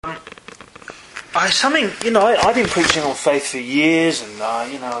I've been preaching on faith for years, and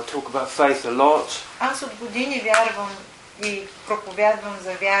I talk about faith a lot. Аз от години вярвам и проповядвам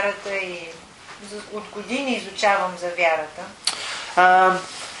за вярата и от години изучавам за вярата.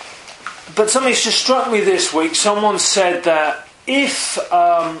 But something just struck me this week. Someone said that if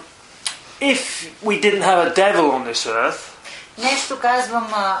we didn't have a devil on this earth, нещо казвам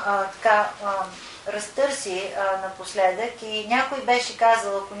така разтърси напоследък и някой беше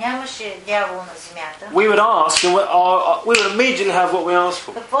казал, ако нямаше дявол на земята, we would ask and we would immediately have what we ask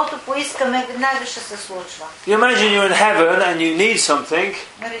for. каквото поискаме, веднага ще се случва. You imagine you're in heaven and you need something.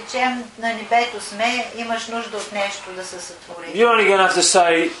 Наречем, на небето сме, имаш нужда от нещо да се сътвори. You're only going to have to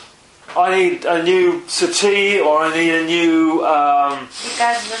say, I need a new settee, or I need a new И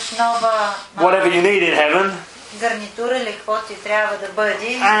казваш нова whatever you need in heaven. гарнитура или какво ти трябва да бъде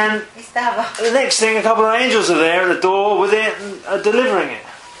и става. The next thing, a couple of angels are there at the door with it and are delivering it.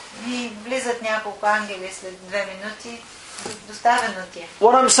 И влизат няколко ангели след 2 минути, доставено ти е.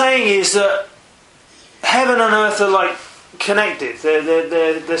 What I'm saying is that heaven and earth are like connected.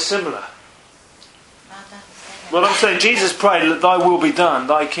 They're similar. Well, I'm saying Jesus prayed, "Let Thy will be done,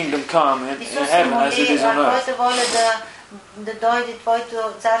 Thy kingdom come in heaven as it is on earth." Твоята воля да дойде Твоето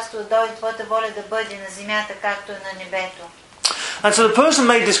царство, да дойде Твоята воля да бъде на земята, както е на небето. And so the person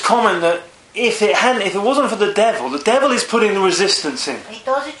made this comment that if it wasn't for the devil is putting the resistance in. И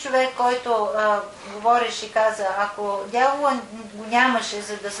този човек, който говореше и каза, ако дявола го нямаше,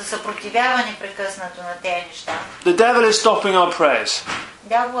 за да се съпротивява непрекъснато на тези неща. The devil is stopping our prayers.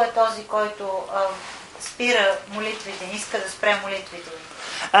 Дявол е този, който спира молитвите, иска да спре молитвите.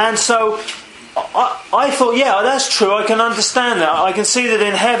 And so I thought, yeah, that's true. I can understand that. I can see that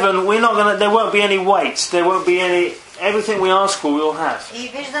in heaven there won't be any weights. There won't be everything we ask for we'll have. И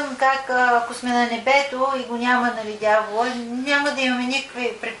виждам как ако сме на небето и го няма, нали, дявола, няма да имаме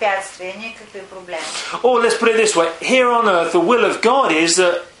никакви препятствия, никакви проблеми. Or let's put it this way: here on earth, the will of God is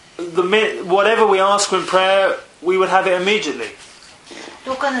that whatever we ask in prayer, we would have it immediately.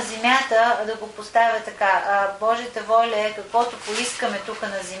 Тук на земята, да го поставя така, Божията воля е каквото поискаме тук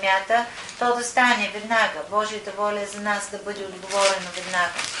на земята, то да стане веднага. Божията воля е за нас да бъде отговорено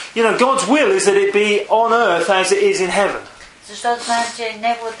веднага. You know, God's will is that it be on earth as it is in heaven. Защото знаем, че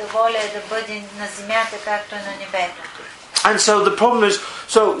Неговата воля е да бъде на земята, както е на небето. And so the problem is,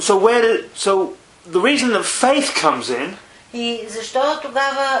 so the reason that faith comes in. И защо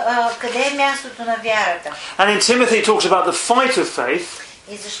тогава, къде е мястото на вярата? And in Timothy it talks about the fight of faith.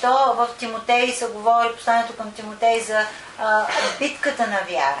 И защо в Тимотей се говори, посланието към Тимотей, за битката на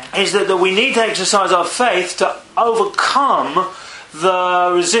вяра? Is that we need to exercise our faith to overcome the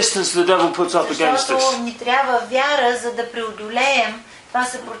resistance the devil puts up against us. Защото ни трябва вяра, за да преодолеем това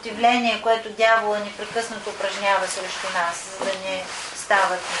съпротивление, което дявола непрекъснато упражнява срещу нас, за да не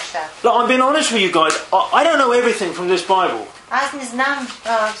стават нещата. Look, I'm being honest with you guys. I don't know everything from this Bible. Аз не знам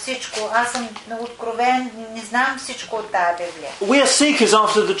всичко. Аз съм откровен, не знам всичко от тази Библия. We are seekers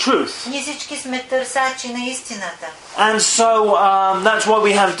after the truth. Ние всички сме търсачи на истината. And so that's why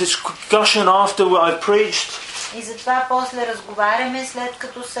we have discussion after I've preached. И затова после разговаряме, след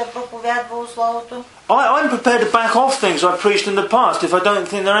като се проповядвало Словото. I'm prepared to back off things I've preached in the past if I don't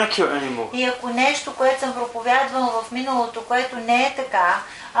think they're accurate anymore. И ако нещо, което съм проповядвал в миналото, което не е така,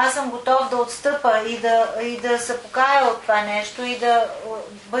 аз съм готов да отстъпа и да се покая от това нещо и да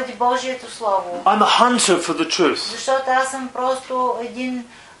бъде Божието Слово. I'm a hunter for the truth. Защото аз съм просто един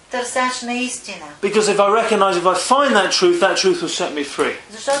търсач на истина. Because if I find that truth will set me free.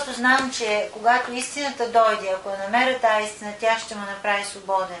 Защото знам, че когато истината дойде, ако намеря тази истина, тя ще ме направи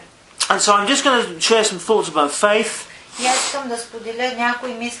свободен. And so I'm just going to share some thoughts about faith. И аз искам да споделя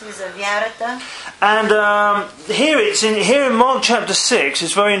някои мисли за вярата. And here in Mark chapter 6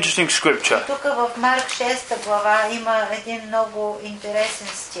 is very interesting scripture. Тук в Марк 6 глава има един много интересен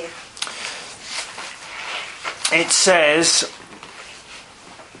стих. It says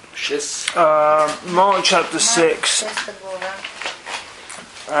Mark chapter 6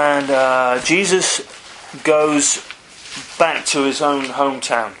 and Jesus goes back to his own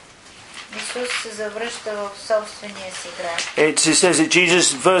hometown. Исус се завръща в собствения си град. It says that Jesus,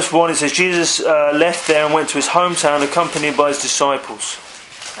 verse 1, it says Jesus left there and went to his hometown accompanied by his disciples.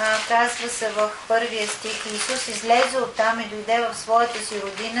 Казва се в първия стих: Исус излезе оттам и дойде в своята си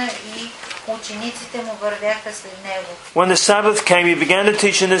родина и учениците му вървяха след него. When the Sabbath came, he began to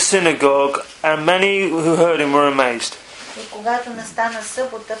teach in the synagogue, and many who heard him were amazed. И когато настана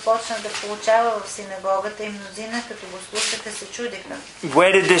събота, почна да получава в синагогата и мнозина, като го слушаха, се чудеха.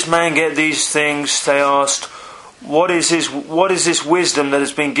 Where did this man get these things? They asked. What is this wisdom that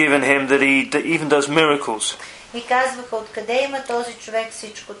has been given him that he even does miracles? И казваха, откъде има този човек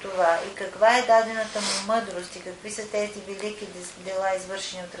всичко това и каква е дадената му мъдрост и какви са тези велики дела,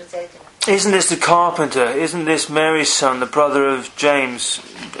 извършени от ръцете му. Isn't this the carpenter? Isn't this Mary's son, the brother of James,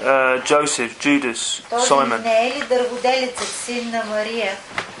 Joseph, Judas, Този Simon? не е ли дърводелецът, син на Мария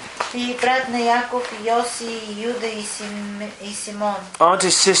и брат на Яков, и Йоси, и Юда, и Симон? Aren't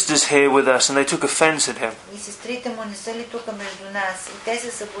his sisters here with us and they took offence at him? И сестрите му не са ли тук между нас? И те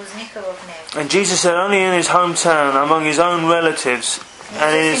се съблазниха в него. And Jesus said only in his hometown, among his own relatives,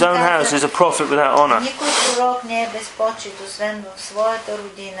 and in his own house is a prophet without honor. Никой пророк не е без почит, освен в своята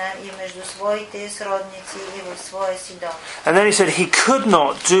родина и между своите сродници и в своя си дом. And then he said he could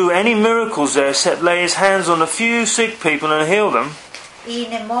not do any miracles there except lay his hands on a few sick people and heal them. И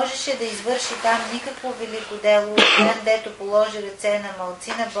не можеше да извърши там никакво велико дело, освен дето положи ръце на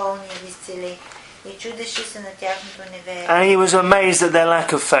малцина болни и ги изцели. И чудеше се на тяхното неверие. And he was amazed at their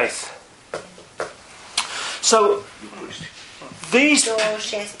lack of faith. So, these, До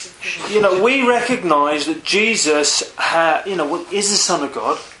 6. we recognize that Jesus, is the Son of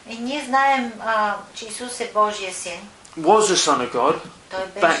God, И ние знаем, че Исус е Божия син. was the Son of God.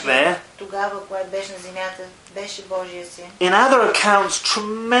 Той Back there. беше тогава, когато беше на земята, беше Божия син. In other accounts,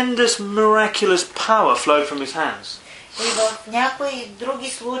 tremendous miraculous power flowed from his hands. И в някои други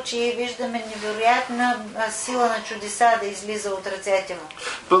случаи виждаме невероятна сила на чудеса да излиза от ръцете му.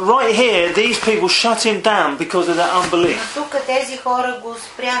 But right here, these people shut him down because of their unbelief. Но тук тези хора го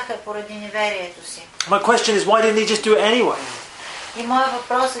спряха поради неверието си. My question is, why didn't he just do it anyway? И моят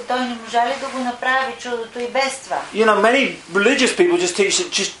въпрос е, той не можа ли да го направи чудото и без това? Many religious people just teach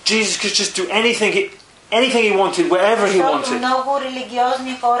that Jesus could just do anything he wanted, wherever he Защото wanted. много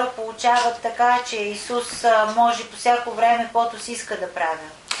религиозни хора получават така, че Исус може по всяко време каквото си иска да прави.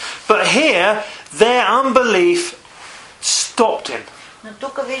 But here, their unbelief stopped him. Но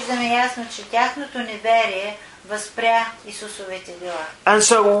тук виждаме ясно, че тяхното неверие възпря Исусовите дела. And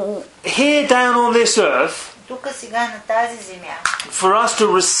so, here down on this earth, Тук сега на тази земя, for us to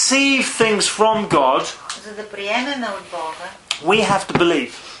receive things from God, за да приемеме от Бога, we have to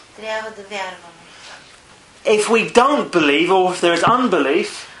believe. трябва да вярваме. If we don't believe, or if there is unbelief,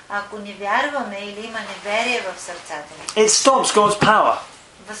 Ако не вярваме или има неверие в сърцата ни, it stops God's power.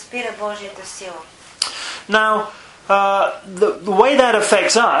 възпира Божията сила. Now, the way that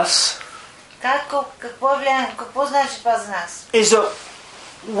affects us Какво значи това за нас? is that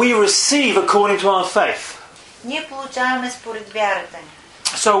we receive according to our faith. Ние получаваме според вярата ни.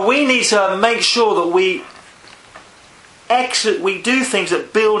 So we need to make sure that we do things that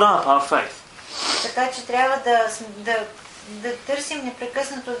build up our faith. Така че трябва да търсим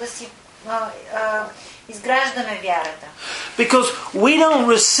непрекъснато да си изграждаме вярата. Because we don't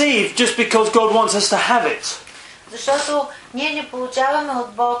receive just because God wants us to have it. Защото ние не получаваме от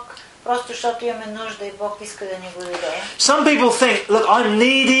Бог просто защото имаме нужда и Бог иска да ни го даде. Some people think, look, I'm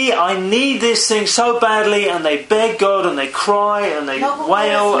needy, I need this thing so badly, and they beg God and they cry and they Много хора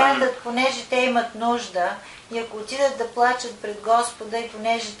wail. смятат, понеже те имат нужда, и ако отидат да плачат пред Господа и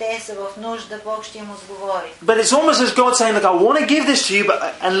понеже те са в нужда, Бог ще им отговори. But it's almost as God saying, look, I want to give this to you, but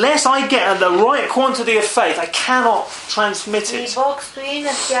unless I get the right quantity of faith, I cannot transmit И it. Бог стои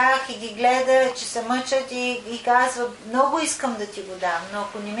над тях и ги гледа, че се мъчат и казва, много искам да ти го дам, но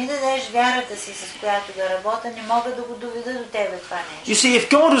ако не ми дадеш вярата си, с която да работя, не мога да го доведа до тебе това нещо. You see, if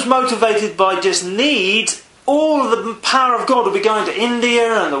God was motivated by just need, all of the power of God would be going to India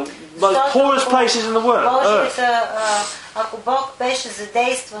and the most poorest places in the world. Ако Бог беше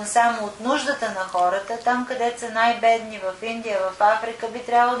задействан само от нуждата на хората, там където са най-бедни, в Индия, в Африка, би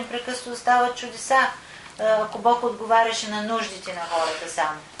трябвало непрекъснато да стават чудеса, ако Бог отговаряше на нуждите на хората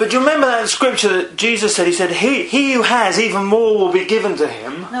само. But do you remember that scripture that Jesus said? He said, he who has, even more will be given to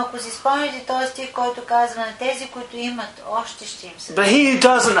him. Но ако си спомните този стих, който казва, на тези, които имат, още ще им се But he who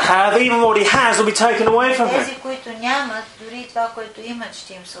doesn't have, even what he has, will be taken away from him. тези, които нямат, дори това, което имат,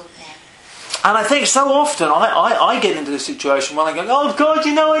 ще им се отнеме. And I think so often I get into this situation when I go, oh God,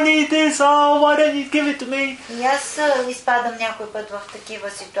 I need this, oh, why don't you give it to me? И аз изпадам някой път в такива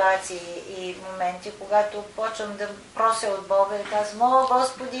ситуации и моменти, когато почвам да прося от Бога и казвам, о,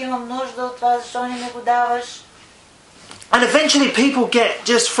 Господи, имам нужда от това, защо не ми го даваш? And eventually people get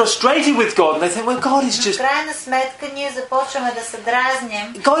just frustrated with God and they think, well, God is just... В крайна сметка ние започваме да се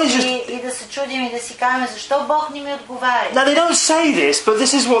дразним и да се чудим и да си казваме, защо Бог не ми отговаря? Now they don't say this, but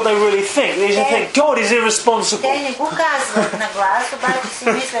this is what they really think. They think God is irresponsible. Те не го казват на глас, обаче си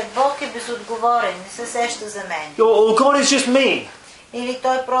мислят, Бог е безотговорен, не се сеща за мен. Or God is just mean. Или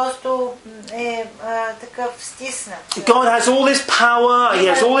той просто е такъв стиснат. God has all this power, he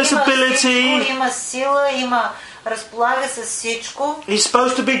has all this ability. Има сила, има разполага с всичко. He's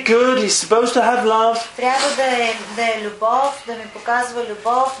supposed to be good. He's supposed to have love. Трябва да е любов, да ми показва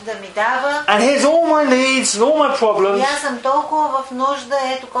любов, да ми дава. And here's all my needs and all my problems. И аз съм толкова в нужда,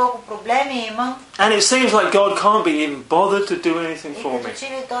 ето колко проблеми имам. And it seems like God can't be even bothered to do anything И for me. като че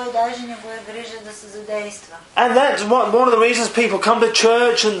ли той даже не го е грижа да се задейства. And that's one of the reasons people come to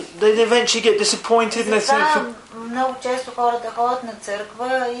church and they eventually get disappointed and they think, Много често хората ходят на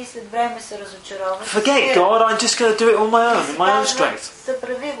църква и след време се разочароват. forget God, I'm just going to do it on my own, in my own strength.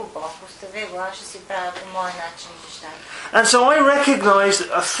 Съправи го Бог, остави го, аз ще си правя по мой начин нещата. And so I recognised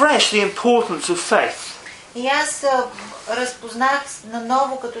afresh the importance of faith. И аз разпознах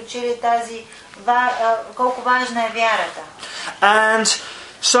наново като че ли тази колко важна е вярата. And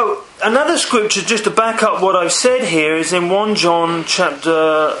so another scripture just to back up what I've said here is in 1 John chapter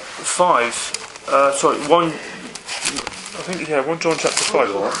 5. 1 John chapter 5.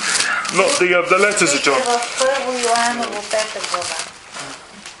 Not the letters of John. В Първо Йоаново 5 глава.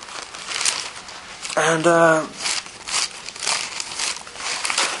 And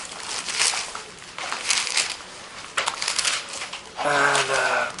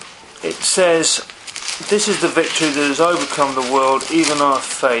it says, this is the victory that has overcome the world, even our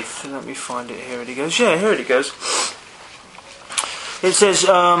faith. Let me find it. Here it goes. Yeah, here it goes. It says,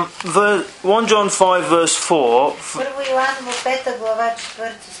 1 John 5 verse 4, Първо Йоаново 5 глава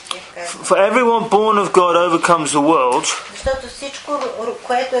 4 стих казва. for everyone born of God overcomes the world. Защото всичко,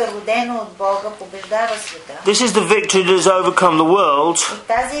 което е родено от Бога, побеждава света. This is the victory that has overcome the world, И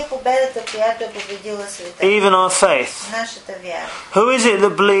тази е победата, която е победила света. even our faith. Нашата вяра. Who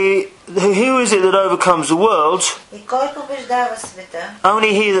is it that overcomes the world? И кой побеждава света?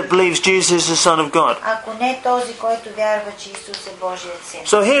 Only he that believes Jesus is the Son of God. Ако не този, който вярва, че Исус е Божият син.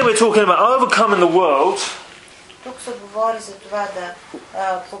 So here we're talking about overcoming the world, Тук се говори за това да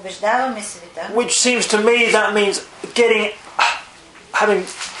побеждаваме света. which seems to me that means having,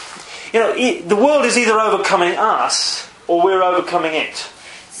 the world is either overcoming us or we're overcoming it.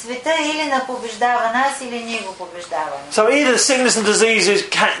 Света или не побеждава нас, или ние го побеждаваме. So either sickness and disease is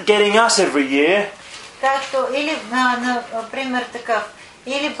getting us every year, Както, или, например, такъв,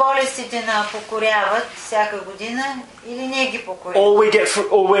 или болестите на покоряват всяка година, или ние ги покоряваме.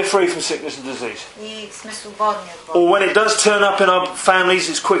 or we're free from sickness and disease. И сме свободни от Or Бога. when it does turn up in our families,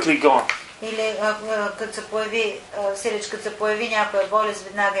 it's quickly gone. Или като се появи, като се появи някоя болест,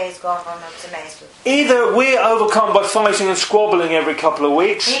 веднага я изгонваме от семейството. Either we're overcome by fighting and squabbling every couple of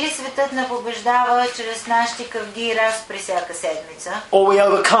weeks, Или светът не побеждава чрез нашите къвги и разпри всяка седмица. or we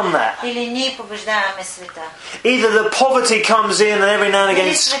overcome that. Или ние побеждаваме света. Either the poverty comes in and every now and again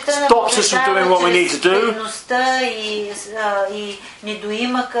Или света не stops us from doing what we need to побеждава чрез do, бедността и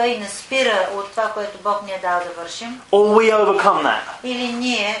недоимъка и не спира от това, което Бог ни е дал да вършим. or we overcome that. Или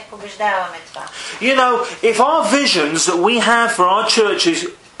ние побеждаваме това. You know, if our visions that we have for our churches,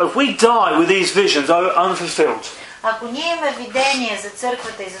 if we die with these visions unfulfilled, Ако ние имаме видение за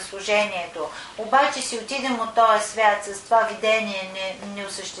църквата и за служението, обаче си отидем от този свят с това видение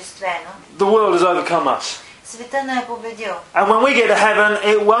неосъществено, the world has overcome us. света не е победил. And when we get to heaven,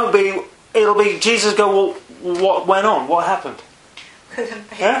 it'll be Jesus go, well, what went on? What happened?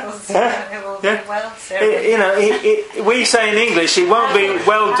 We say in English, it won't be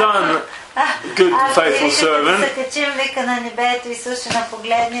well done, good, faithful servant. Ако се качим, вика на небето, Исус ще на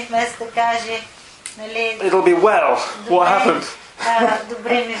погледне, вместо да каже, нали, It'll be well. What happened?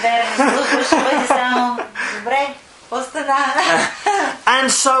 Добре ми верни служба, ще бъде само добре, остана. And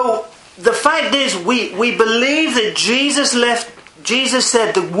so the fact is, we believe that Jesus said,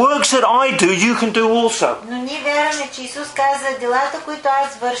 the works that I do, you can do also. Но ние вярваме, че Исус каза, делата, които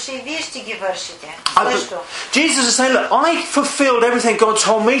аз върша, и вие ще ги вършите. Също. Jesus is saying, look, I fulfilled everything God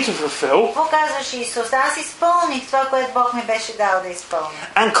told me to fulfill. Какво казваше Исус? Аз изпълних това, което Бог ми беше дал да изпълня.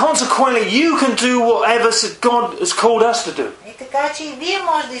 And consequently, you can do whatever God has called us to do. И така, че и вие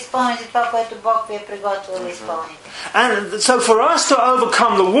може да изпълните това, което Бог ви е приготвил да изпълните. And so for us to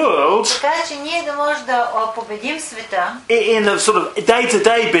overcome the world, Така, че ние да може да победим света, in the sort of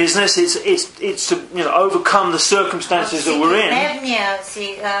day-to-day business, it's to overcome the circumstances that we're in.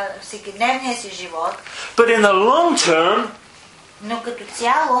 всекидневния си живот, But in the long term, но като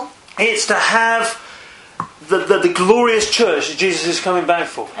цяло it's to have the glorious church that Jesus is coming back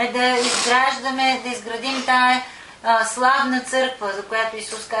for. е да изградим тая славна църква, за която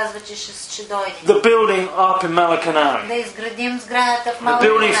Исус казва, че ще дойде. The building up in Malacanang. Да изградим сградата в The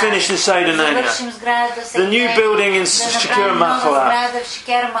building Малаканар. finished in Seydananya. Завършим сградата в The new building in Shikera Makhala. сграда в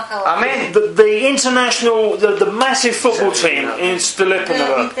Шикер Махала. Amen. The international, the massive football team in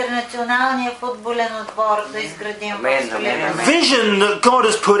Stilipanova. Интернационалния футболен отбор да изградим в Амен, Столипаново. Vision that God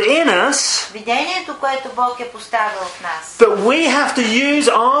has put in us, Видението, което Бог е поставил в нас. but we have to use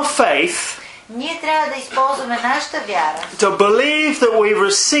our faith Ние трябва да използваме нашата вяра. to believe that we've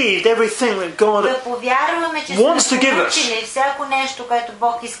received everything that God... Да повярваме, че wants сме to give us. получили всяко нещо, което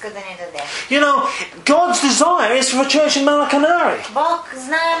Бог иска да ни даде. You know, God's desire is for a church in Malacanari. Бог,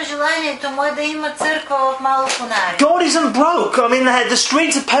 знаем, желанието му е да има църква в Малаканар. God isn't broke. I mean, the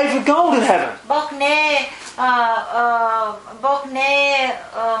streets are paved with gold in heaven. Бог не е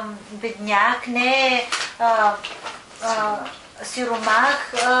бедняк, не е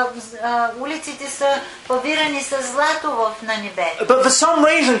сиромах. Улиците са павирани с злато на небето. But for some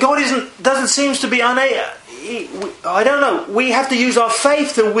reason, God doesn't seem to be unable. I don't know. We have to use our faith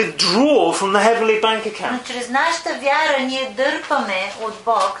to withdraw from the heavenly bank Но account. чрез нашата вяра ние дърпаме от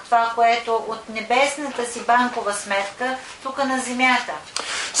Бог това, което от небесната си банкова сметка тук на земята.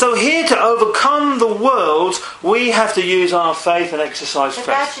 So here to overcome the world, we have to use our faith and exercise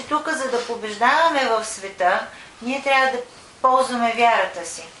Така faith. че тук, за да побеждаваме в света, ние трябва да ползваме вярата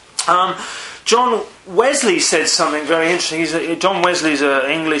си. John Wesley said something very interesting. John Wesley is an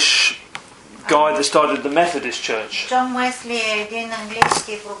English guy that started the Methodist Church. Джон Уесли е един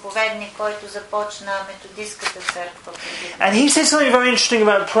английски проповедник, който започна методистката църква. And he said something very interesting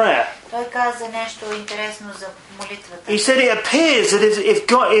about prayer. Той каза нещо интересно за молитвата. He said it appears that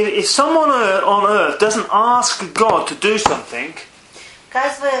if someone on earth doesn't ask God to do something,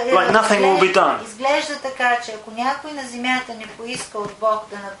 Казва, like nothing will be done. изглежда така, че ако някой на земята не поиска от Бог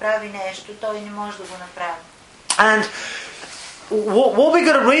да направи нещо, той не може да го направи. And what we've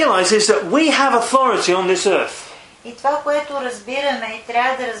got to realize is that we have authority on this earth. И това, което разбираме и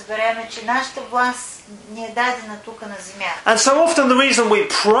трябва да разберем, е, че нашата власт ни е дадена тук на земята. And so often the reason we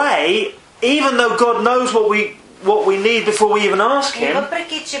pray, even though God knows what we need before we even ask И Him,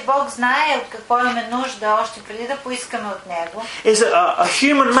 въпреки, че Бог знае от какво имаме нужда, още преди да поискаме от Него, is that a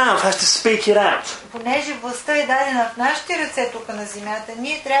human mouth has to speak it out. понеже властта е дадена в нашите ръце тук на земята,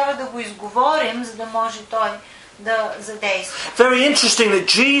 ние трябва да го изговорим, за да може Той да задейства. Very interesting that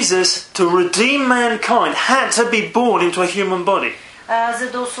Jesus, to redeem mankind, had to be born into a human body.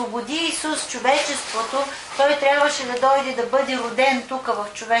 За да освободи Исус човечеството, Той трябваше да дойде да бъде роден тук в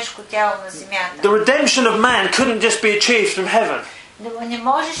човешко тяло на земята. The redemption of man couldn't just be achieved from heaven. Не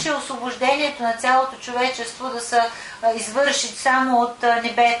можеше освобождението на цялото човечество да се извърши само от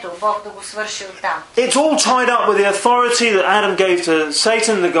небето, Бог да го свърши оттам. It's all tied up with the authority that Adam gave to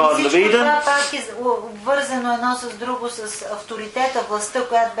Satan in the Garden of Всичко Eden. това пак е обвързано едно с друго с авторитета, властта,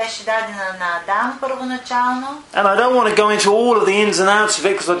 която беше дадена на Адам първоначално. And I don't want to go into all of the ins and outs of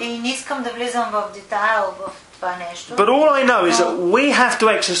it because И не искам да влизам в детайл в това нещо. but all I know is that we have to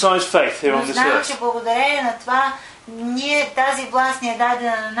exercise faith here on Но this знам, че earth. благодарение на това тази власт ни е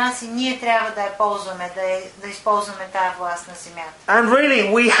дадена на нас и ние трябва да я ползваме, да използваме тази власт на земята. And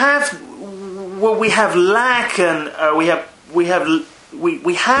really we have lack and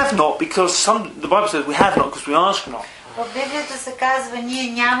we have not because the Bible says we have not because we ask not. В Библията се казва,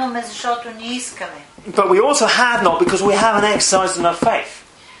 ние нямаме, защото не искаме. But we also have not because we haven't exercised enough faith.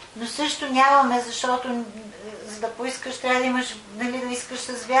 Но също нямаме, защото за да поискаш, трябва да имаш, да искаш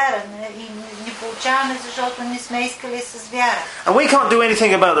с вяра. И не получаваме, защото не сме искали с вяра. And we can't do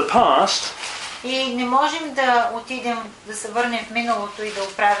anything about the past. И не можем да отидем, да се върнем в миналото и да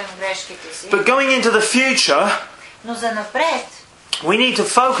оправим грешките си. But going into the future, Но за напред, we need to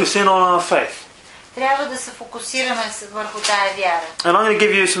focus in on our faith. трябва да се фокусираме върху тая вяра. And I'm going to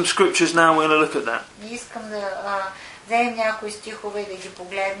give you some scriptures now and we're going to look at that. И искам да вземем някои стихове и да ги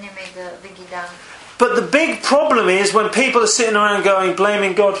погледнем и да ги дам. But the big problem is when people are sitting around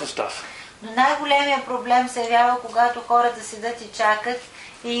blaming God for stuff. Но най-големият проблем се явява, когато хората седат и чакат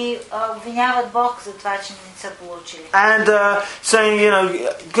и обвиняват Бог за това, че не са получили. And saying,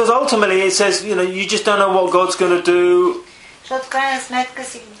 because ultimately it says, you just don't know what God's going to do. Защото в крайна сметка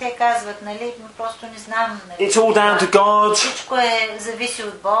си те казват, нали, просто не знам. Нали, It's all down to God. Всичко зависи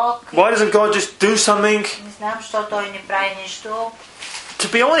от Бог. Why doesn't God just do something? Не знам, защо Той не прави нищо. To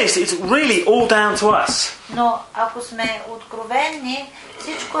be honest, it's really all down to us. Но ако сме откровенни,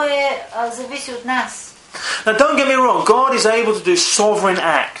 всичко зависи от нас. Now don't get me wrong, God is able to do sovereign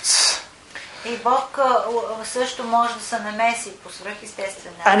acts. И Бог също може да се намеси по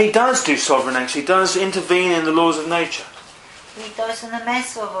свръхестествен начин. And He does do sovereign acts. He does intervene in the laws of nature. И той се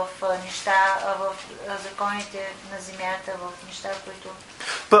намесва в неща, в законите на земята, в неща, които...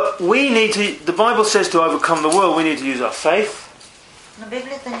 But we need to, the Bible says to overcome the world, we need to use our faith. Но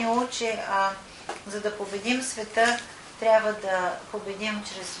Библията ни учи, за да победим света, трябва да победим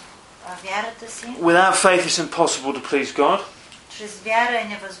чрез вярата си. Without faith it's impossible to please God. Чрез вяра е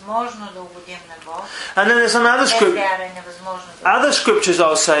невъзможно да угодим на Бог. And then there's another Без scripture. вяра е невъзможно да... Other scriptures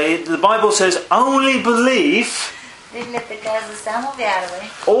I'll say, the Bible says, only believe. Библията казва, само вярвай.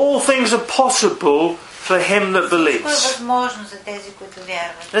 All things are possible for him that Всичко е believes. възможно за тези, които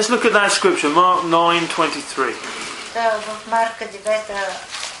вярват. Let's look at that scripture, Mark 9:23. В Марка 9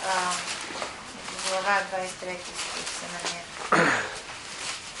 глава 23 стих се намира.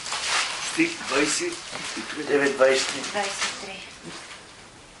 Стих 23. 23.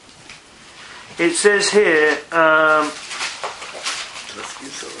 It says here,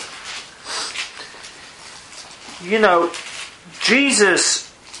 you know, Jesus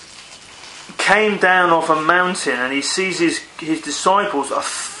came down off a mountain and he sees his disciples are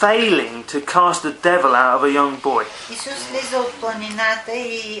failing to cast the devil out of a young boy. Исус слиза от планината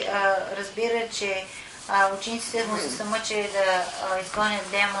и разбира, че учениците му са мъчили да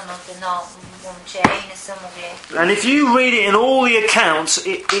изгонят демон от едно момче и не са могли. And if you read it in all the accounts,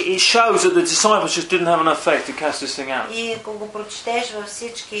 it shows that the disciples just didn't have enough faith to cast this thing out. И ако го прочетеш във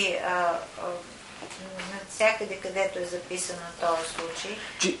всички навсякъде, където е записано този случай,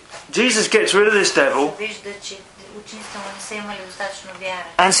 Jesus gets rid of this devil вижда, че учениците му не са имали достатъчно вяра.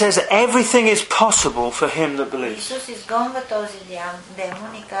 and says that everything is possible for him that believes. Исус изгонва този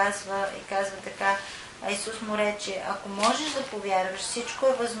демон и казва така, а Исус му рече, ако можеш да повярваш, всичко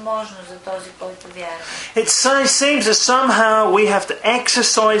е възможно за този, който вярва. It seems that somehow we have to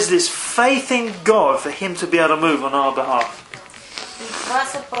exercise this faith in God for him to be able to move on our behalf. И това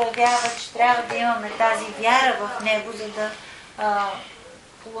се проявява, че трябва да имаме тази вяра в Него, за да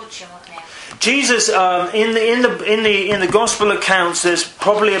получим от Него. Jesus, in the gospel accounts, there's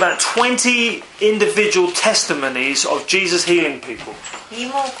probably about 20 individual testimonies of Jesus healing people.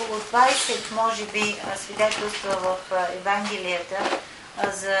 Има около 20, може би, свидетелства в Евангелията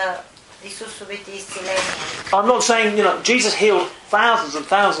за Исусовите изцеления. I'm not saying, Jesus healed thousands and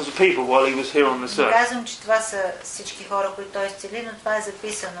thousands of people while he was here on this earth. Казвам, че това са всички хора, които той изцели, но това е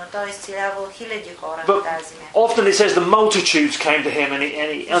записано. Той изцелявал хиляди хора But на тази земя. often it says the multitudes came to him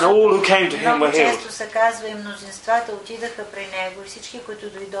and all who came to him were Много healed. често се казва и мнозинствата отидаха при него и всички, които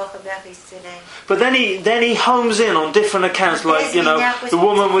дойдоха, бяха изцелени. But then he homes in on different accounts, like, the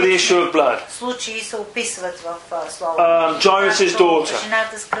woman with the issue of blood. Случаи се описват в Словото. Jairus' daughter.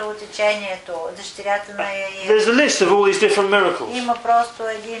 Жената с кръвотечението, дъщерята на Яир. There's a list of all these different miracles. Има просто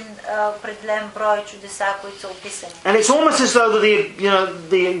един определен брой чудеса, които са описани. And it's almost as though that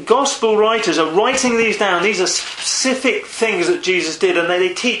the gospel writers are writing these down. These are specific things that Jesus did, and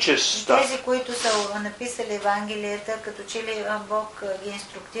they teach us stuff. Тези, които са написали Евангелията, като че ли Бог ги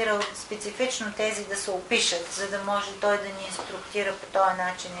инструктирал специфично тези да се опишат, за да може Той да ни инструктира по този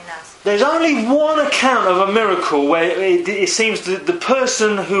начин и нас. There's only one account of a miracle where it seems that the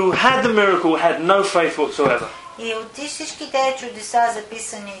person who had the miracle had no faith whatsoever. И от всички тези чудеса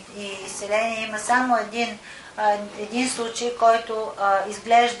записани и изцеления има само един случай, който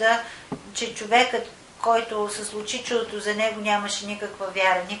изглежда, че човекът, който се случи чудото, за него нямаше никаква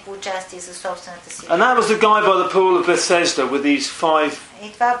вяра, никакво участие със собствената си. And that was the guy by the pool of Bethesda with these 5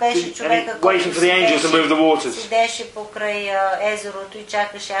 И това беше човека, който waiting for the angels to move the waters. седеше покрай езерото и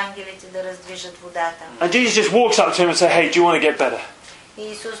чакаше ангелите да раздвижат водата. And Jesus just walks up to him and says, "Hey, do you want to get better?"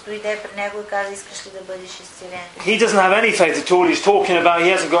 И Исус дойде при него и каза, искаш ли да бъдеш изцелен? He doesn't have any faith at all. He's talking about he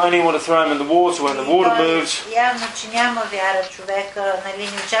hasn't got anyone to throw him in the water when the water moves. Явно, че няма вяра човека, нали,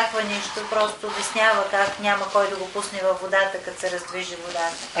 не очаква нищо, просто обяснява как няма кой да го пусне във водата, като се раздвижи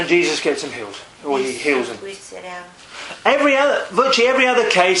водата. And Jesus gets him healed, or he heals him. Го изцелява. Virtually every other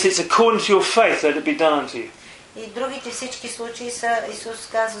case, it's according to your faith that it be done unto you. И другите всички случаи са, Исус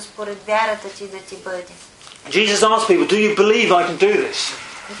казва, според вярата ти да ти бъде. Jesus asks people, "Do you believe I can do this?"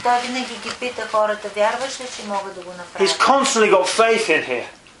 И той винаги ги пита хората, вярваш ли, че мога да го He's направя? constantly got faith in here.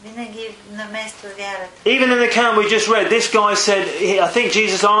 Винаги намества вярата. Even in the account we just read, this guy said, I think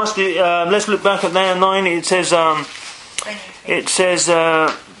Jesus asked, let's look back at there 9, it says,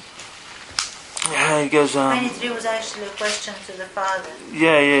 he goes, 23 was actually a question to the father.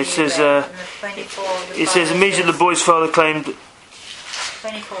 it says, it says, immediately the boy's father claimed,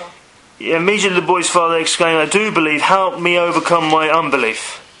 24. Immediately the boy's father exclaimed, "I do believe, help me overcome my unbelief."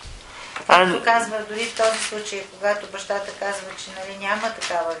 And казва дори в този случай, когато бащата казва, че нали няма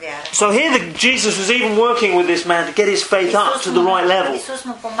такава вяра. so here Jesus was even working with this man to get his faith up to the right level. Исус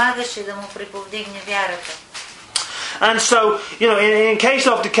му помагаше да му приповдигне вярата. And so, in case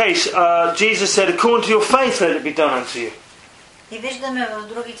after case, Jesus said, according to your faith, let it be done unto you. И виждаме в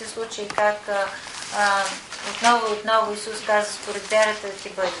другите случаи как отново Исус каза, според вярата да ти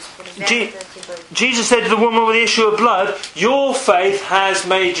бъде, според вярата да ти бъде. Jesus said to the woman with the issue of blood, your faith has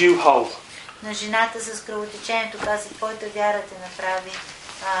made you whole. На жената с кръвотечението каза, твоята вяра те направи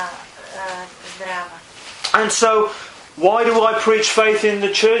здрава. And so, why do I preach faith in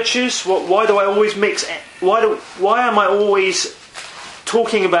the churches? Why do I always mix? Why am I always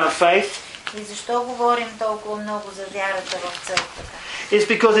talking about faith? И защо говорим толкова много за вярата в църквата? It's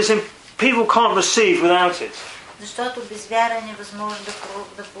because people can't receive without it. Защото без вяра е невъзможно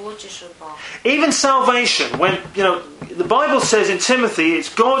да получиш от Бога. Even salvation, when the Bible says in Timothy, it's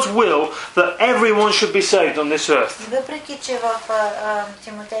God's will that everyone should be saved on this earth. Въпреки че в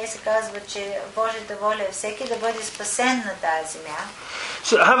Тимотей се казва, че Божията воля е всеки да бъде спасен на тази земя.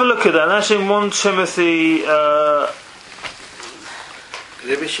 So have a look at that. That's in 1 Timothy.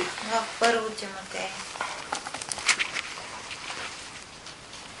 Къде беше? В Първо Тимотей.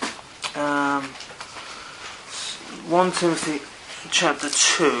 1 Timothy chapter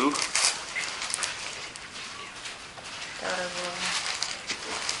 2.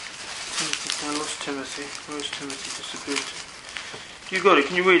 I lost Timothy. Where's Timothy disappeared? You got it.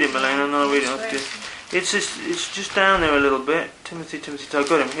 Can you read it, Milena? No, I'll read it. It's just down there a little bit. Timothy. I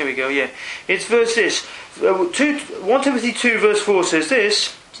got him. Here we go. Yeah, it's verse this. 1 Timothy 2 verse 4 says this.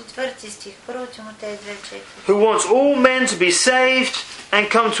 Who wants all men to be saved and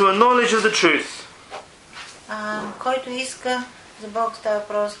come to a knowledge of the truth. Който иска, за Бог става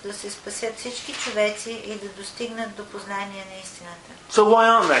въпрос, да се спасят всички човеци и да достигнат до познание на истината. So why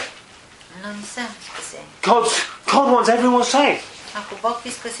aren't they? Но не са спасени. God wants everyone saved. Ако Бог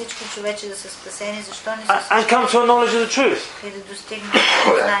иска всички човечи да са спасени, защо не са and come to a knowledge of the truth? И да достигнат до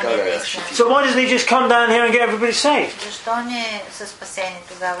познание на истината. So why doesn't he just come down here and get everybody saved? Защо не са спасени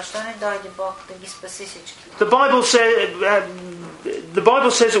тогава? Защо не дойде Бог да ги спаси всички? The Bible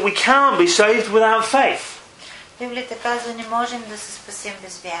says that we can't be saved without faith. Библията казва, не можем да се спасим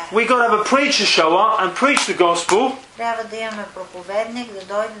без вяра. We got to have a preacher show up and preach the gospel. Трябва да имаме проповедник, да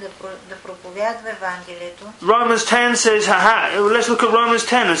дойде да проповядва Евангелието. Romans 10 says, let's look at Romans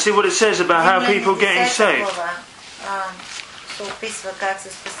 10 and see what it says about how people getting saved. Се описва как се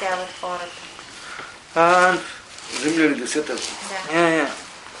спасяват хората. Римляни 10. Yeah.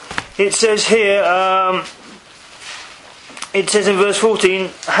 It says here, it says in verse 14,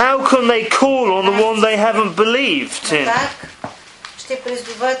 how can they call on the one they haven't believed in? Ще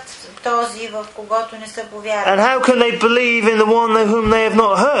призоват този, в когото не са повярвали. And how can they believe in the one whom they have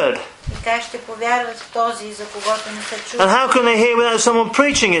not heard? И как ще повярват в този, за когото не са чули? And how can they hear without someone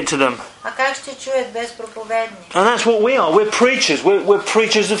preaching it to them? А как ще чуят без проповедник? And that's what we are. We're preachers. We're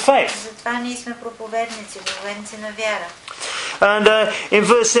preachers of faith. Затова ние сме проповедници, проповедници на вяра. And in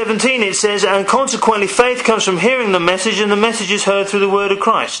verse 17 it says, and consequently faith comes from hearing the message, and the message is heard through the word of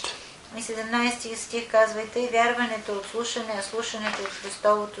Christ. И 17 стих казва, и вярването от слушане, а слушането от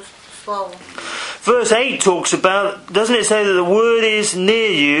Христовото слово. Verse 8 talks about, doesn't it say that the word is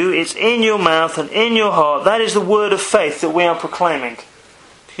near you, it's in your mouth and in your heart? That is the word of faith that we are proclaiming.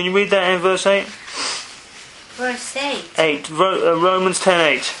 Can you read that in verse 8? Verse 8. Romans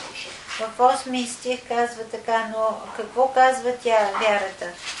 10:8. В 8 стих казва така, но какво казва тя, вярата?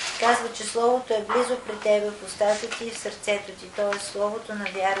 Казва, че Словото е близо при тебе, в устата ти и в сърцето ти. То е Словото на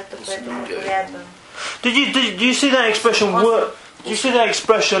вярата, което проповядвам. Do you see that expression? Do you see that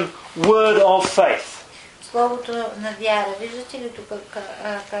expression, word of faith? Словото на вяра. Виждате ли тук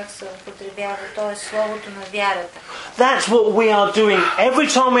как се употребява? То е Словото на вярата. That's what we are doing. Every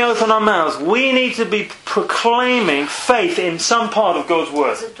time we open our mouths, we need to be proclaiming faith in some part of God's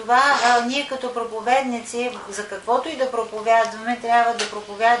word. Затова ние като проповедници, за каквото и да проповядваме, трябва да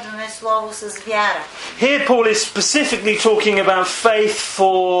проповядваме Слово с вяра. Here Paul is specifically talking about faith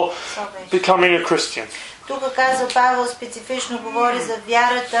for becoming a Christian. Тук казва Павел специфично говори за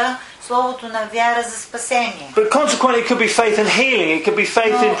вярата, словото на вяра за спасение. But consequently it could be faith in healing, it could be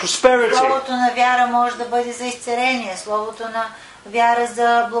faith in prosperity. Словото на вяра може да бъде за изцеление, словото на вяра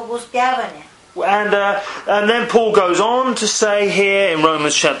за благоуспяване. And then Paul goes on to say here in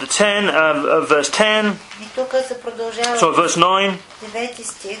Romans chapter 10, verse 10, И тук се продължава verse 9, 9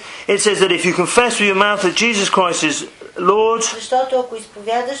 стих. it says that if you confess with your mouth that Jesus Christ is Lord, Защото ако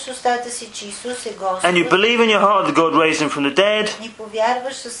изповядаш с устата си, че Исус е Господ, and you believe in your heart that God raised him from the dead, и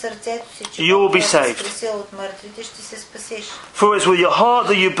повярваш със сърцето си, че You will Бог be е saved. възкресил от мъртвите, ще се спасиш. for it's with your heart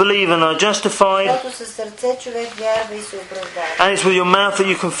that you believe and are justified, Защото със сърце човек вярва и се оправдава. and it's with your mouth that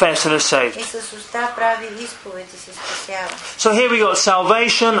you confess and are saved. И с уста прави изповед и се спасява. So here we got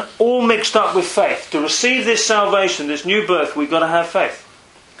salvation all mixed up with faith. To receive this salvation, this new birth, we've got to have faith.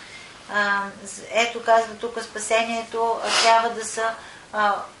 Ето казва тук спасението трябва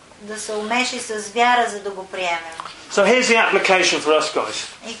да се умеши с вяра, за да го приемем. So here's the application for us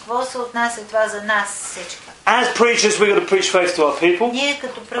guys. И какво се отнася това за нас всички? As preachers, we've got to preach faith to our people, Ние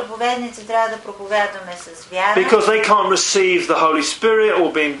като проповедници трябва да проповядваме с вяра. because they can't receive the Holy Spirit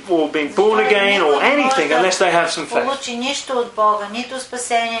or being born again or anything unless they have some faith. Получи нищо от Бога, нито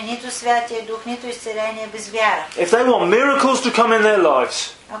спасение, нито Святия Дух, нито изцеление без вяра. If they want miracles to come in their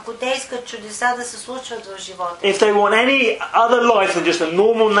lives, Ако те искат чудеса да се случват в живота, if they want any other life than just a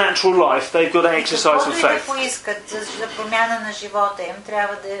normal natural life, they've got to exercise some каквото и да faith. поискат за промяна на живота им,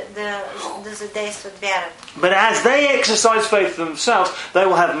 трябва да задействат вярата. But as they exercise faith themselves, they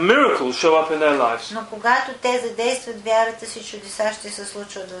will have miracles show up in their lives. Но когато те задействат вярата си, чудеса ще се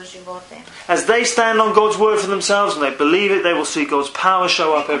случват в живота им. As they stand on God's word for themselves and they believe it, they will see God's power show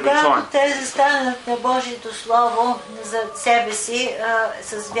up every Когато time. те застанат на Божието Слово за себе си,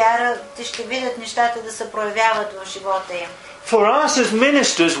 с вяра, те ще видят нещата да се проявяват в живота им. For us as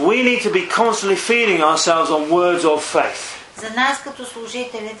ministers, we need to be constantly feeding ourselves on words of faith. За нас като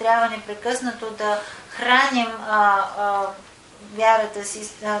служители трябва непрекъснато да храним вярата си,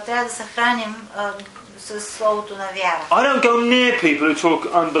 трябва да се храним с Словото на вяра. I don't go near people who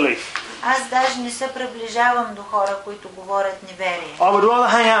talk unbelief. Аз даже не се приближавам до хора, които говорят неверие. I would rather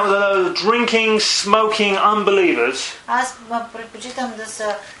hang out with a load of drinking, smoking unbelievers Аз предпочитам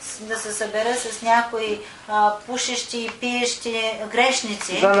да се събера с някои пушещи и пиещи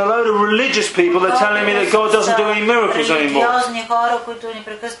грешници, than a load of religious people that are telling me that God doesn't do any miracles anymore. религиозни хора, които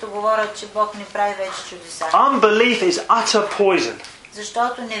непрекъснато говорят, че Бог не прави вече чудеса. Unbelief is utter poison.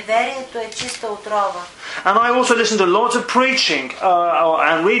 Защото неверието е чиста отрова. And I also listen to lots of preaching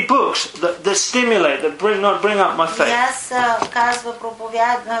and read books that stimulate, that bring up my И faith. аз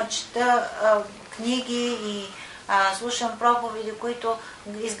чета книги и слушам проповеди, които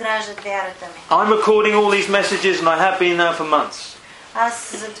изграждат вярата ми. I'm recording all these messages and I have been now for months.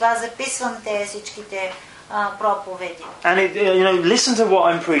 Аз затова записвам всичките проповеди. And listen to what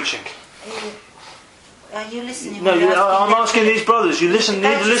I'm preaching. Are you listening? No, I'm asking these brothers. You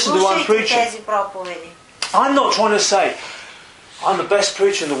need to listen to what I'm preaching. Тези проповеди. I'm not trying to say I'm the best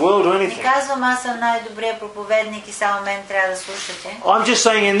preacher in the world or Не anything. казвам, аз съм най-добрият проповедник и само мен трябва да слушате. I'm just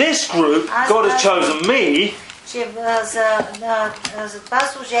saying in this group, God has chosen me Че за това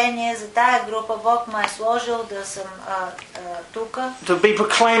служение, за тая група, Бог ме е сложил да съм тук. to be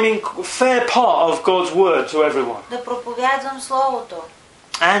proclaiming a fair part of God's word to everyone. Да проповядвам Словото.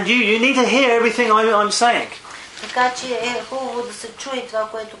 And you need to hear everything I'm saying. Така че е хубаво да се чуе това,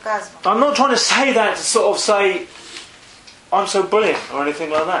 което казвам. I'm not trying to say that to sort of say I'm so brilliant or anything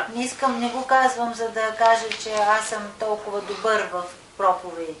like that. Не го казвам, за да кажа, че аз съм толкова добър в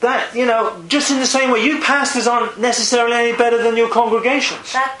проповеди. That, just in the same way, you pastors aren't necessarily any better than your congregations.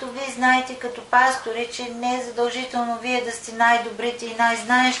 Както вие знаете като пастори, че не е задължително вие да сте най-добрите и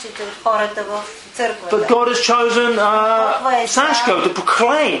най-знаещите от хората в църквата. But God has chosen Sashko to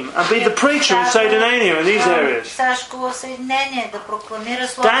proclaim and be the preacher in Sadenania in these areas. Сашко в Съединение да прокламира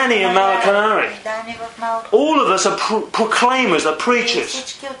словото Danny in Malacanari. Дани в Малка. All of us are proclaimers, are preachers.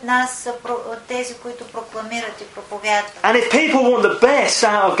 Всички от нас са тези, които прокламират и проповядват. And if people want the best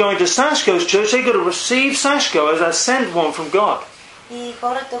out of going to Sashko's church, they've got to receive Sashko as a sent one from God. И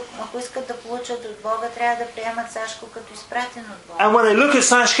хората, ако искат да получат от Бога, трябва да приемат Сашко като изпратен от Бога. And when they look at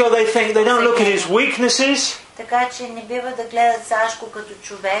Sashko, they don't look at his weaknesses. Така че не бива да гледат Сашко като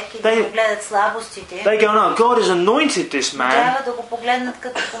човек и да го гледат слабостите. They go, no, God has anointed this man, Трябва да го погледнат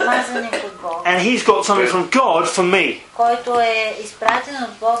като помазаник от Бога, and he's got something from God for me. който е изпратен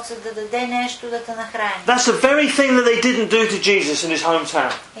от Бог, за да даде нещо да те нахрани. That's the very thing that they didn't do to Jesus in his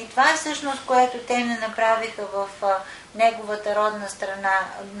hometown. И това е всъщност, което те не направиха в неговата родна страна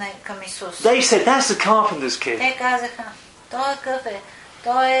към Исус. They said, that's the carpenter's kid. Те казаха, той е къв е?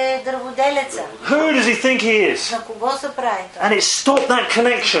 Той е дърводелеца. Who does he think he is? На кого се прави той? And it stopped that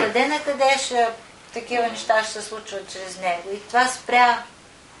connection. Къде на къде такива неща ще се случват чрез него? И това спря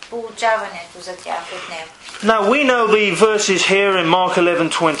получаването за тях от него. Now we know the verses here in Mark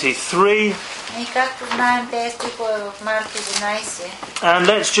 11:23. И както знаем тези стихове в Марк 11. And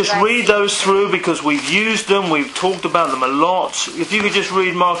let's just read those through because we've used them, we've talked about them a lot. If you could just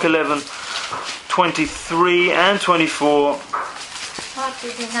read Mark 23 and 24, От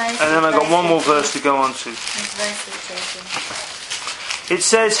 11 and then I've got one more verse to go on to. 24. It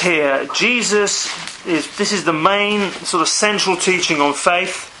says here, this is the main sort of central teaching on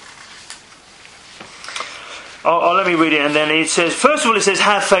faith. Let me read it, and then it says, first of all it says,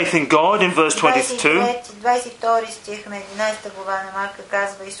 have faith in God in verse 22. 22 стих на 11 глава на Марка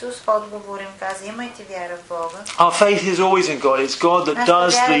казва, Исус в отговор им каза, имайте вяра в Бога. Our faith is always in God. It's God that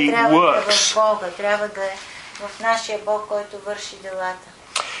does the works. Трябва да е в нашия Бог, който върши делата.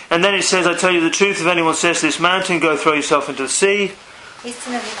 And then it says, I tell you the truth, if anyone says to this mountain, go throw yourself into the sea,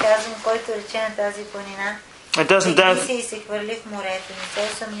 Истина ви казвам, който рече на тази планина, it doesn't doubt и се хвърли в морето, не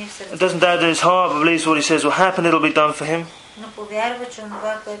се усъмни в It сърцето. doesn't doubt in his heart, but believes what he says will happen, it'll be done for him. Но повярва, че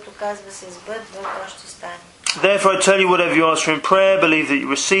онова, което казва, се сбъдва, то ще стане. Therefore I tell you, whatever you ask for in prayer, believe that you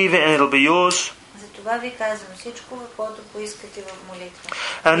receive it and it'll be yours. Затова ви казвам, всичко, каквото поискате в молитва.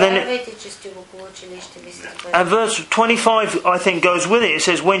 And then Вярвайте, че сте го получили и ще ви се сбъдне. and verse 25, I think, goes with it. It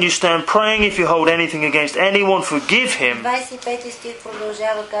says, when you stand praying, if you hold anything against anyone, forgive him. 25 стих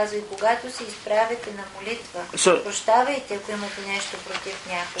продължава, казва, и когато се изправите на молитва, прощавайте, ако имате нещо против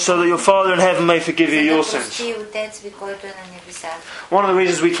някой. So that your Father in heaven may forgive you your За да sins. прости Отец ви, който е на небесата. One of the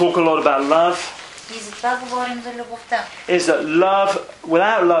reasons we talk a lot about love И затова говорим за любовта. is that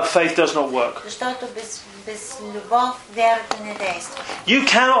without love, faith does not work. Защото без любов вярата не действа. You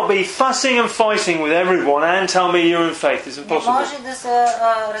cannot be fussing and fighting with everyone and tell me you're in faith. It's Не impossible. може да се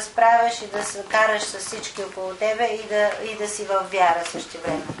разправяш и да се караш с всички около тебе и да си във вяра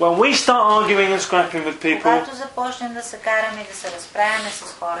същевременно. When we start arguing and scrapping with people, Когато започнем да се караме и да се разправяме с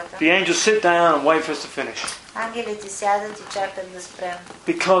хората, the angels sit down and wait for us to finish. ангелите сядат и чакат да спрем.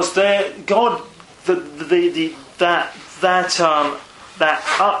 Because that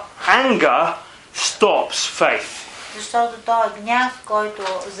anger stops faith. Защото този гняв, който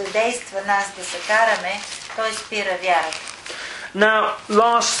задейства нас да се караме, той спира вярата. Now,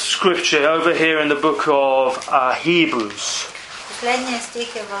 last scripture over here in the book of Hebrews. Последният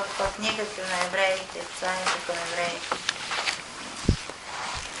стих е в книгата на евреите, в посланието към евреите.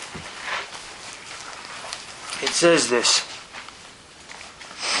 It says this.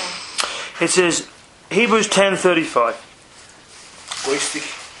 It says, Hebrews 10:35. Кой стих?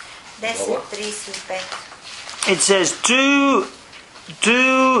 10:35. It says, do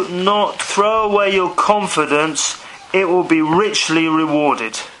not throw away your confidence, it will be richly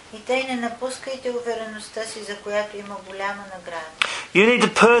rewarded. И тъй не напускайте увереността си, за която има голяма награда. You need to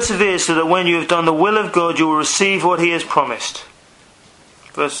persevere so that when you have done the will of God, you will receive what He has promised.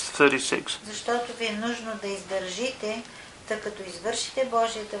 Verse 36. Защото ви е нужно да издържите, тъй като извършите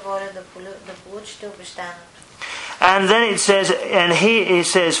Божията воля да получите обещаното. And then it says,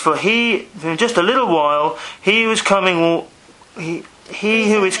 for in just a little while, he who is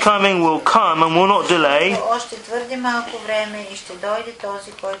coming will come and will not delay. Още твърде малко време и ще дойде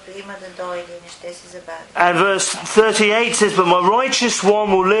този, който има да дойде и не ще се забави. And verse 38 says, but my righteous one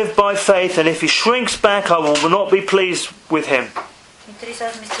will live by faith, and if he shrinks back, I will not be pleased with him. И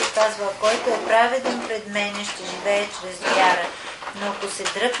 38 стих казва, който е праведен пред мене, ще живее чрез вяра, но ако се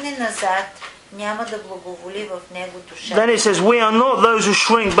дръпне назад, няма да благоволи в него душа. Then it says, we are not those who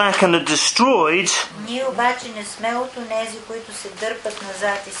shrink back and are destroyed, Ние обаче не сме от онези, които се дърпат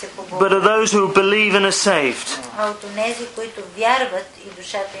назад и се but погубват, are those who believe and are saved. а от онези, които вярват и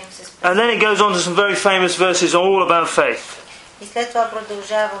душата им се And спаси. then it goes on to some very famous verses all about faith. И след това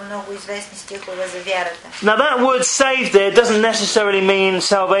продължава много известни стихове за вярата. Now that word saved there doesn't necessarily mean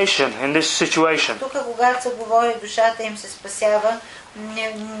salvation in this situation. Тук, когато се говори душата им се спасява,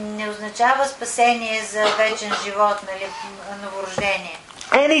 не означава спасение за вечен живот, нали, новорождение.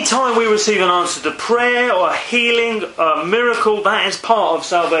 Anytime we receive an answer to prayer or a healing, a miracle, that is part of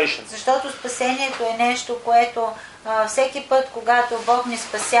salvation. Защото спасението е нещо, което всеки път, когато Бог ни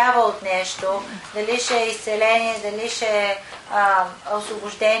спасява от нещо, дали ще е изцеление, дали ще е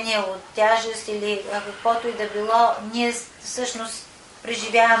освобождение от тяжест или каквото и да било, ние всъщност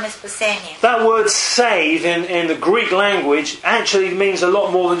преживяваме спасение. That word save in the Greek language actually means a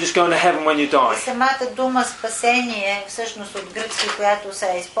lot more than just going to heaven when you die. Самата дума спасение, всъщност от гръцки, която се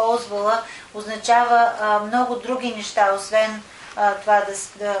е използвала, означава много други неща, освен това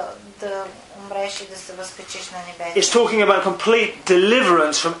да умреш и да се възкачиш на небето. It's talking about complete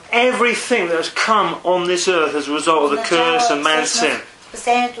deliverance from everything that has come on this earth as a result of the curse and man's sin.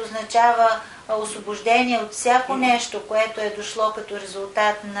 Спасението означава освобождение от всяко нещо, което е дошло като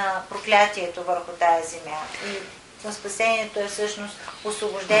резултат на проклятието върху тази земя. И спасението е всъщност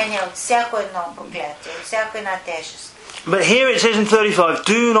освобождение от всяко едно проклятие, от всяка една тежест. But here it says in 35,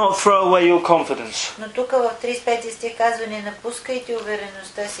 do not throw away your confidence. Но тук в 35 стих казва, не напускайте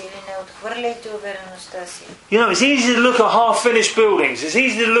увереността си или не отхвърляйте увереността си. You know, it's easy to look at half-finished buildings. It's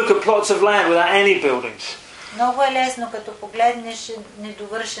easy to look at plots of land without any buildings. Много е лесно, като погледнеш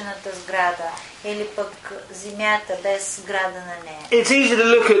недовършената сграда или пък земята без сграда на нея. It's easy to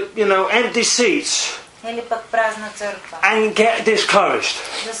look at, empty seats Или пък празна църква. and get discouraged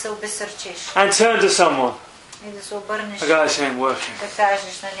Да се обесърчиш and turn to someone. и да се обърнеш The guy ain't working. да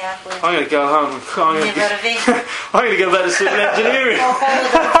кажеш на някой. I'm going to go home. Не върви. I'm going to go back to civil engineering.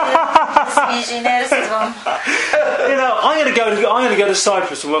 По-хубаво да си инженерствам. I'm going to go to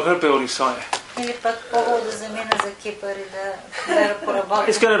Cyprus and work on a building site. Или пък по-хубаво да замина за Кипър и да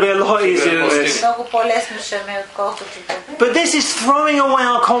поработя. It's going to be a lot easier than this. Много по-лесно ще ме, отколкото тук. But this is throwing away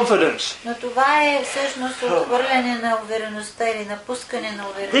our confidence. Но това е всъщност отхвърляне на увереността или напускане на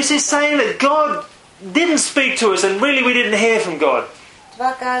увереността. This is saying that God didn't speak to us and really we didn't hear from God.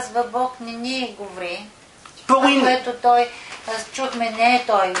 Това казва, Бог не ни говори. But Това, we, което той чухме, не е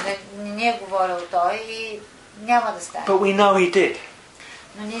той, не ни е говорил той и няма да стане. but we know He did.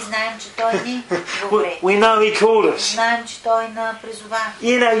 Но ние знаем, че той ни говори. We know He called us. Знаем, че той на призова.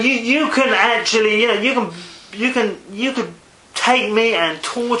 You can actually, you could take me and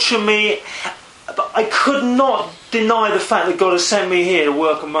torture me, but I could not deny the fact that God has sent me here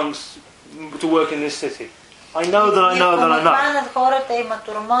to work in this city. I know that I know that I know. Над хората има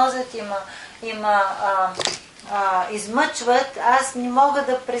тормозът, има измъчват, аз не мога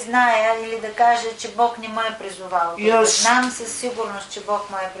да призная или да кажа, че Бог не ме е призовал. Знам със сигурност, че Бог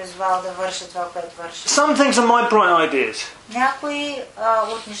ме е призовал да върша това, което върша. Some things are my bright ideas. Някои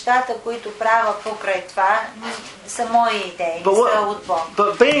от нещата, които правя покрай това, са мои идеи, са от Бог.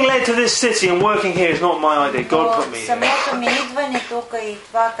 But being led to this city and working here is not my idea. God put me here. Самото ми идване тук и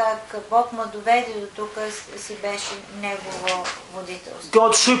това как Бог ме доведе до тук си беше Негово водителство.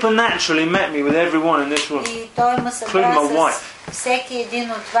 God supernaturally met me with everyone in this room. И той ме събра с всеки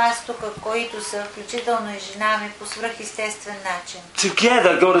един от вас тук, които са, включително и жена ми, по свръхестествен начин.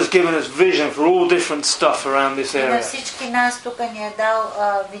 Together God has given us vision for all different stuff around this И на area. всички нас тук ни е дал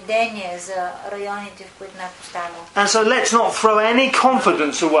видение за районите, в които не е поставил. And so let's not throw any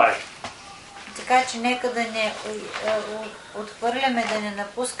confidence away. Така че нека да не отхвърляме, да не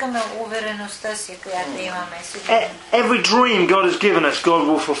напускаме увереността си, която имаме. Every dream God has given us, God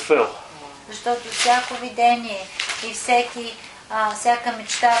will fulfill. Защото всяко видение и всяка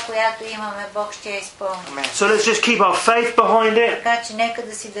мечта, която имаме, Бог ще я изпълни. So let's just keep our faith behind it. Така че нека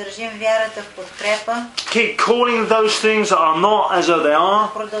да си държим вярата в подкрепа. Keep calling those things that are not as though they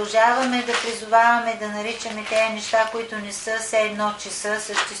are. Продължаваме да призоваваме да наричаме тези неща, които не са все едно, че са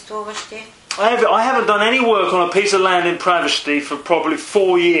съществуващи. I haven't done any work on a piece of land in Pravishti for probably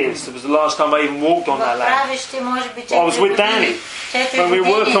 4 years. It was the last time I even walked on that land. Правещи, може би, 4 години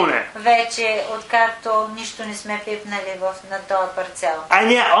вече, откакто нищо не сме пипнали на този парцел. And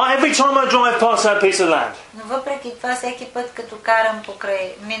yet, every time I drive past that piece of land, Но въпреки това, всеки път, като карам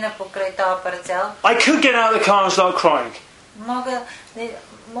мина покрай този парцел, I could get out of the car and start crying.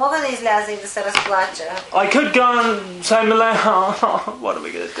 Мога да изляза и да се разплача. I could go and say, what are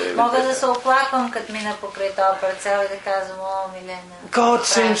we going to do? Мога да се оплаквам, като мина покрай този парцел и да казвам, Милена. God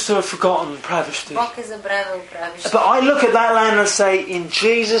seems to have forgotten Pravishti. Бог е забравил Правещи. But I look at that land and say, in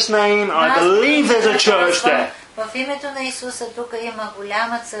Jesus' name, I believe there's a church there. В името на Исуса тук има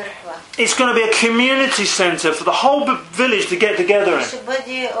голяма църква. It's going to be a community center for the whole village to get together in. Ще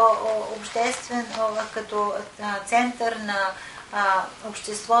бъде обществен като център на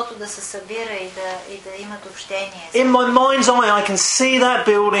обществото да се събира и да имат общение. In my mind's eye, I can see that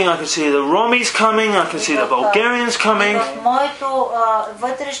building. I can see the Romis coming. I can see the Bulgarians coming. В моето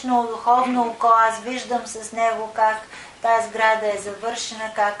вътрешно духовно око аз виждам с него как тази сграда е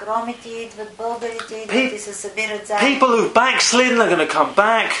завършена, как ромите идват, българите идват и се събират заедно. People who've backslidden are going to come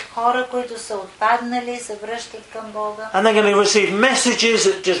back. Хора, които са отпаднали, се връщат към Бога. And they're going to receive messages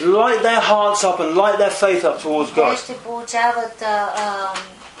that just light their hearts up and light their faith up towards God. Те ще получават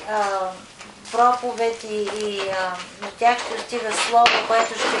проповед и от тях ще стига слово,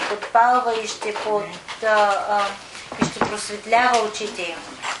 което ще подпалва и ще просветлява очите им.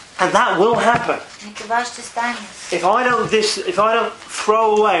 And that will happen. И това ще стане. If I don't throw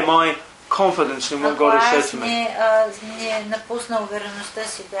away my confidence in what God has said to me. Не напусна увереността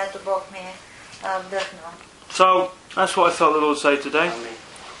си, която Бог ми е вдъхнал. So that's what I felt the Lord say today.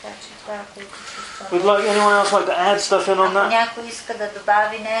 Would anyone else like to add stuff in on that? Някой иска да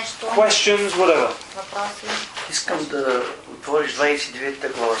добави нещо? Questions, whatever. Въпроси? Искам да отвориш 29-та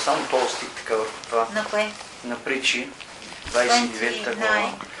глава, само този стих така върху това. На кое? На Притчи, 29-та глава,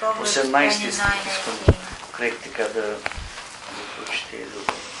 18 стих искам, нека така да прочете,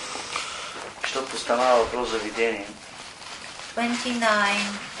 защото станава въпрос за видение. 29:18.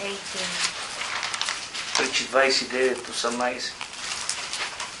 Причи 29:18.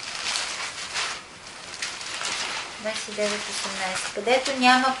 29:18. Където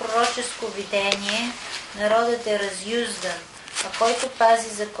няма пророческо видение, народът е разюздан, а който пази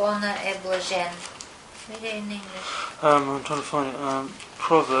закона е блажен. Read it in English. I'm trying to find it.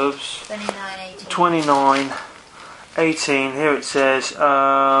 Proverbs 29:18. 29:18. Here it says,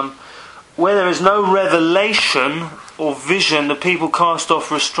 where there is no revelation or vision, the people cast off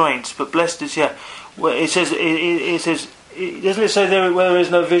restraints. But blessed is it says. Doesn't it say there where there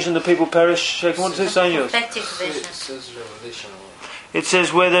is no vision, the people perish? What does it say in yours? Prophetic vision. It says revelation. It says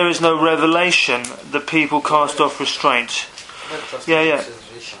where there is no revelation, the people cast off restraints. Yeah. It says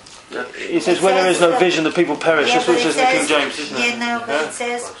vision. It says where there is no vision, the people perish. That's what it says in the King James, isn't it? Yeah, no, but it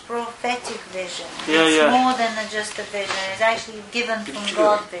says prophetic vision. Yeah, It's yeah. more than just a vision. It's actually given from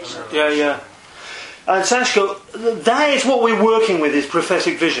God vision. Yeah. And Sashko, that is what we're working with, is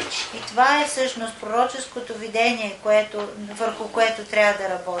prophetic visions. И това е всъщност пророческото видение, върху което трябва да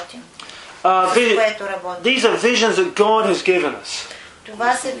работим. С което работим. These are visions that God has given us.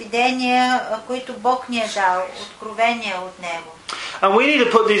 Това са видения, които Бог ни е дал, откровения от Него. And we need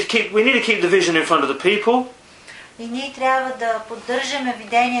to keep the vision in front of the people. И ние трябва да поддържаме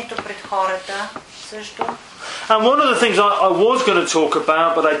видението пред хората също. And one of the things I was going to talk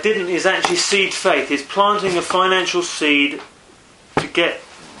about, but I didn't, is actually seed faith, is planting a financial seed to get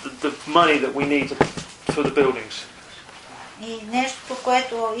the money that we need for the buildings. И нещо,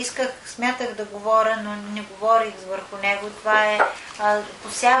 което смятах да говоря, но не говорих върху него, това е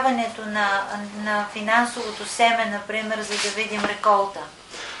посяването на финансовото семе, например, за да видим реколта.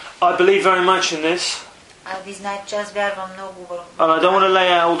 I believe very much in this. Ви знаете, че аз вярвам много върху. And I don't want to lay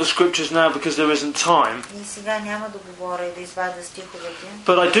out all the scriptures now because there isn't time. И сега няма да говоря и да извадя стиховете.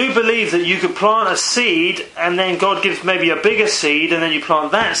 But I do believe that you could plant a seed and then God gives maybe a bigger seed and then you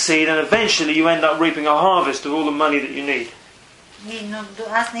plant that seed and eventually you end up reaping a harvest of all the money that you need. Но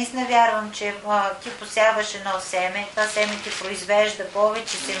аз наистина вярвам, че ти посяваш едно семе, това семе ти произвежда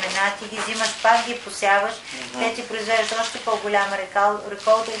повече семена, ти ги взимаш, пак ги посяваш, те ти произвеждат още по-голяма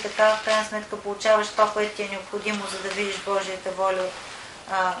реколта и така в крайна сметка получаваш това, което ти е необходимо, за да видиш Божията воля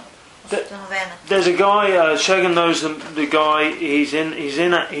установена. There's a guy, Shagan knows the guy, he's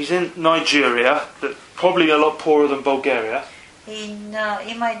in Nigeria, that probably a lot poorer than Bulgaria. И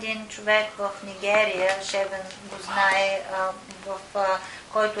има един човек в Нигерия, Шевен го знае,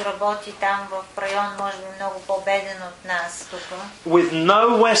 който работи там в район, може би много по-беден от нас тук. With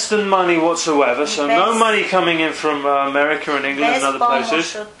no Western money whatsoever, so no money coming in from America and England and other places.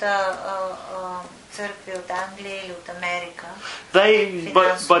 Без помощ от църкви от Англия или от Америка. They,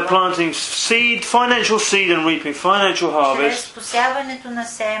 by planting seed, financial seed and reaping financial harvest. Чрез посяването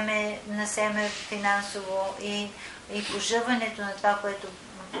на семе финансово и пожъването на това, което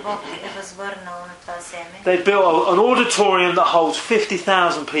Бог е възвърнал на това семе. They built an auditorium that holds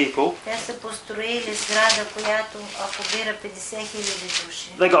 50,000 people. Те са построили сграда, която побира 50,000 души.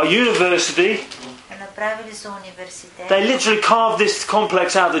 They got a university. Направили са университет. They literally carved this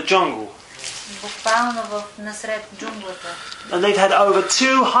complex out of the jungle. Буквално насред джунглата. And they've had over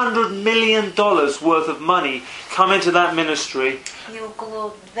 $200 million worth of money come into that ministry. И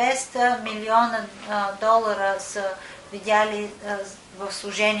около 200 милиона долара са видяли в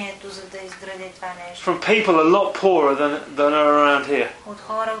служението, за да изгради това нещо. From people a lot poorer than are around here. От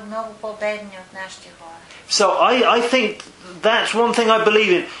хора много по-бедни от нашите хора. So I think that's one thing I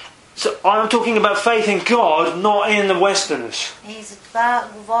believe in. So I'm talking about faith in God, not in the Westerners. И затова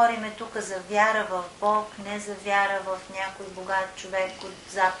говориме тук за вяра в Бог, не за вяра в някой богат човек от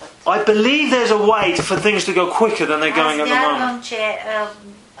Запад. I believe there's a way for things to go quicker than they're going at the Аз moment. вярвам, че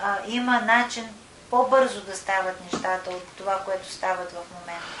има начин по-бързо да стават нещата от това, което стават в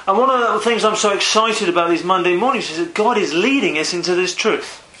момента. And one of the things I'm so excited about these Monday mornings is that God is leading us into this truth.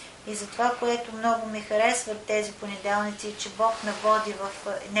 И за това, което много ми харесват тези понеделници, че Бог наводи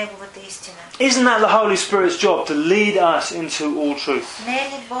в Неговата истина. Isn't that the Holy Spirit's job, to lead us into all truth? Не е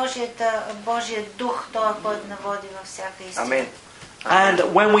ли Божият дух, той, който наводи във всяка истина? Амен. And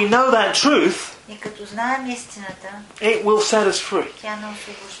when we know that truth, И като знаем истината, it will set us free. тя не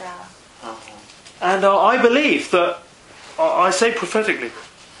освобождава. And I believe that, I say prophetically,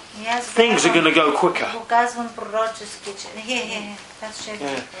 things are going to go quicker. Го казвам пророчески, че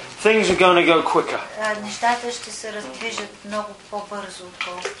Things are going to go quicker. Нещата ще се раздвижат много по-бързо,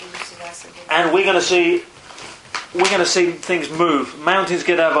 отколкото до сега са били. And we're going to see things move. Mountains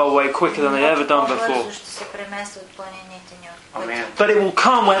get out of our way quicker than they've ever done before. Ще се преместват планините ни от Amen. But it will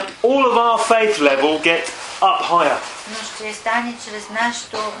come when all of our faith level get up higher. Но ще стане чрез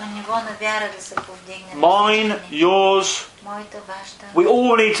нашето ниво на вяра да се повдигне. Mine, yours. Моята, вашата. We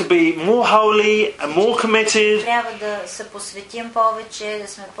all need to be more holy and more committed. Трябва да се посветим повече, да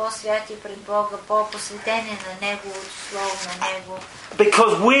сме по-святи пред Бога, по-посветени на Неговото Слово, на Него.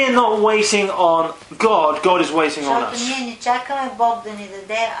 Because we're not waiting on God, God is waiting on Защото us. ние не чакаме Бог да ни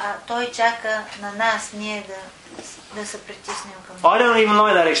даде, а Той чака на нас, ние да се притиснем към Него. I don't even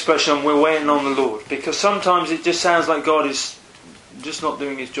like that expression, we're waiting on the Lord, because sometimes it just sounds like God is just not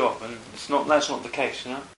doing his job, and that's not the case, you know.